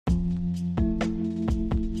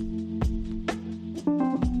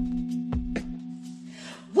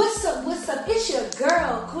what's up? It's your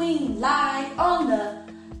girl, Queen, live on the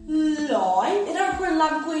line. And I'm recording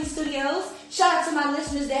live in Queen Studios. Shout out to my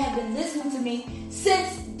listeners that have been listening to me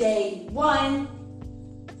since day one.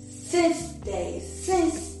 Since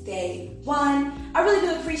day one. I really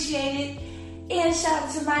do appreciate it. And shout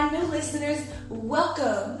out to my new listeners.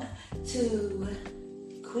 Welcome to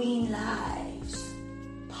Queen Live's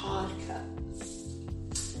podcast.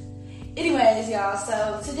 Anyways, y'all,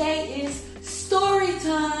 so today is story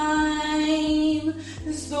time.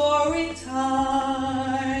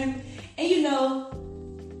 And you know,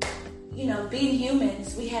 being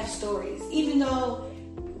humans, we have stories. Even though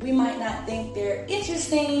we might not think they're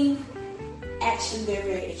interesting, actually they're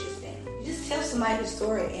very interesting. You just tell somebody a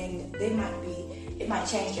story and it might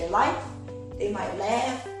change their life. They might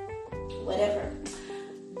laugh, whatever.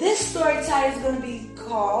 This story time is going to be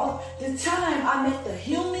called The Time I Met the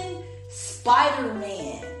Human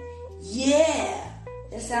Spider-Man. Yeah,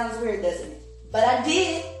 that sounds weird, doesn't it? But I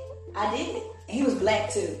did it. And he was black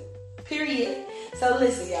too, period. So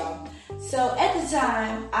listen, y'all. So at the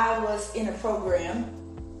time, I was in a program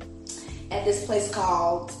at this place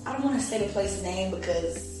called, I don't want to say the place name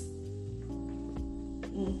because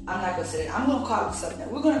I'm not going to say it. I'm going to call it something.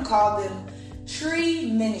 We're going to call them Tree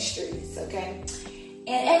Ministries, okay?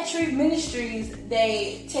 And at Tree Ministries,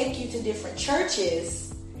 they take you to different churches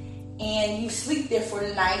and you sleep there for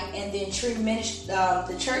the night, and then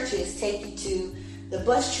the churches take you to the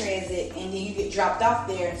bus transit, and then you get dropped off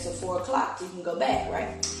there until 4 o'clock so you can go back,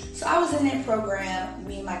 right? So I was in that program,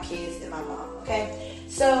 me and my kids and my mom, okay?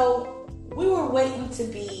 So we were waiting to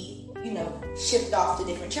be, shipped off to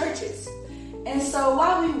different churches. And so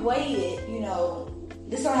while we waited,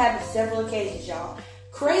 this don't happen several occasions, y'all.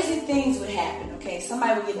 Crazy things would happen, okay?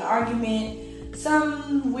 Somebody would get in an argument.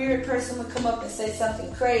 Some weird person would come up and say something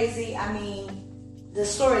crazy. I mean, the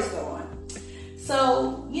stories go on.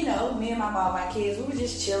 So, me and my mom, my kids, we were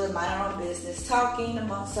just chilling, minding our own business, talking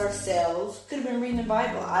amongst ourselves. Could have been reading the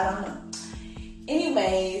Bible. I don't know.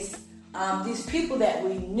 Anyways, these people that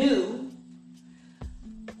we knew,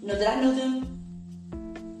 that I knew them?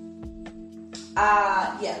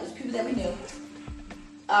 It was people that we knew.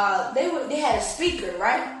 They had a speaker,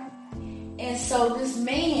 right? And so this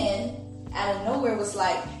man out of nowhere was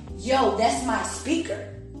like, yo, that's my speaker.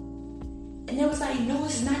 And they was like, no,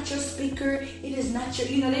 it's not your speaker. It is not your,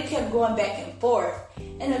 they kept going back and forth.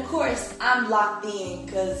 And of course, I'm locked in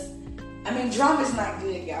because, drama's not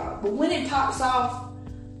good, y'all. But when it pops off,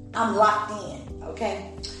 I'm locked in,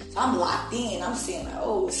 okay? So I'm locked in. I'm saying,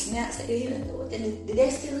 oh, snap. Did they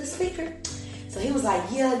steal his speaker? So he was like,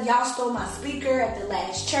 yeah, y'all stole my speaker at the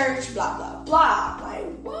last church, blah, blah, blah. I'm like,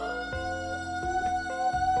 what?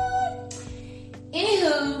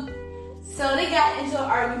 Anywho, so they got into an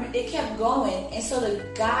argument. They kept going. And so the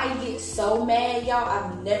guy gets so mad, y'all.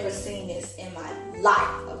 I've never seen this in my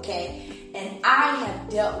life, okay? And I have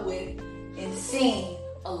dealt with and seen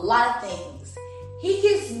a lot of things. He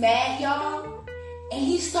gets mad, y'all, and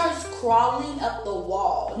he starts crawling up the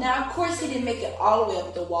wall. Now, of course, he didn't make it all the way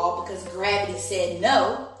up the wall because gravity said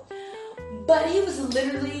no. But he was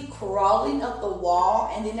literally crawling up the wall,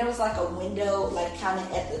 and then there was like a window, like kind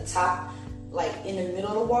of at the top, like in the middle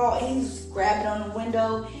of the wall, and he was grabbing on the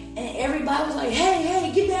window, and everybody was like,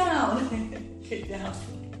 hey, get down. Get down.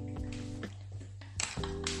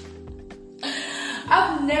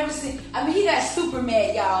 I've never seen, he got super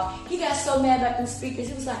mad, y'all. He got so mad about them speakers.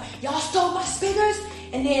 He was like, y'all stole my speakers?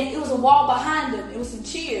 And then it was a wall behind him. It was some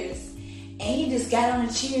chairs. And he just got on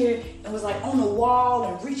the chair and was like on the wall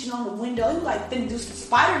and reaching on the window. He was like finna do some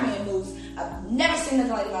Spider-Man moves. I've never seen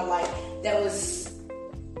nothing like it in my life. That was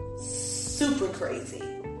super crazy.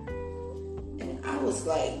 And I was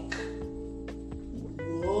like,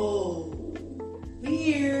 whoa,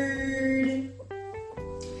 weird.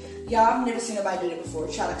 Y'all, I've never seen nobody do that before.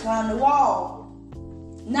 Try to climb the wall.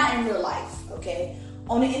 Not in real life, okay?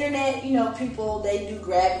 On the internet, people, they do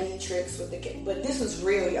gravity tricks with but this was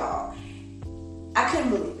real, y'all. I couldn't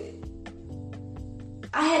believe it.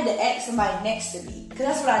 I had to ask somebody next to me, because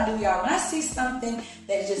that's what I do, y'all. When I see something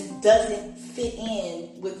that just doesn't fit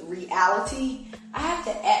in with reality, I have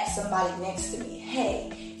to ask somebody next to me,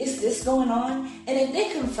 hey, is this going on? And if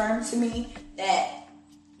they confirm to me that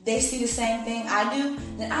they see the same thing I do,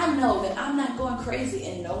 then I know that I'm not going crazy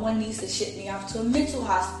and no one needs to ship me off to a mental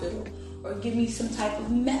hospital or give me some type of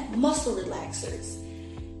muscle relaxers.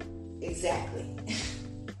 Exactly.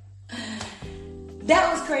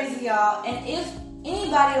 That was crazy, y'all. And if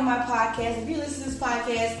anybody on my podcast, if you listen to this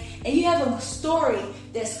podcast and you have a story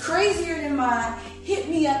that's crazier than mine, hit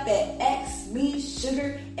me up at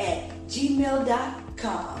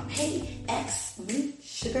xmesugar@gmail.com. Hey,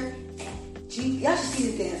 xmesugar@gmail.com. Y'all should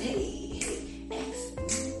see this dance. Hey.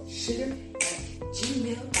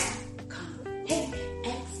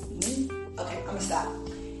 stop.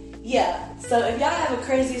 Yeah, so if y'all have a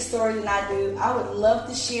crazier story than I do, I would love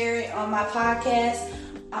to share it on my podcast.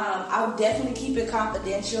 I would definitely keep it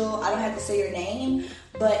confidential. I don't have to say your name.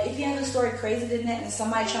 But if you have a story crazier than that and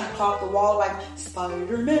somebody trying to climb the wall like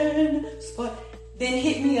Spider-Man, then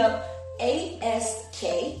hit me up,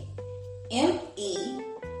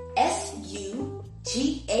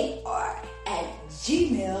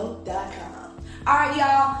 askmesugar@gmail.com. Alright,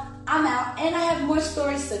 y'all, I'm out and I have more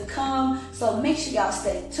stories to come, so make sure y'all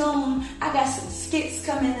stay tuned. I got some skits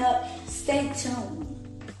coming up. Stay tuned.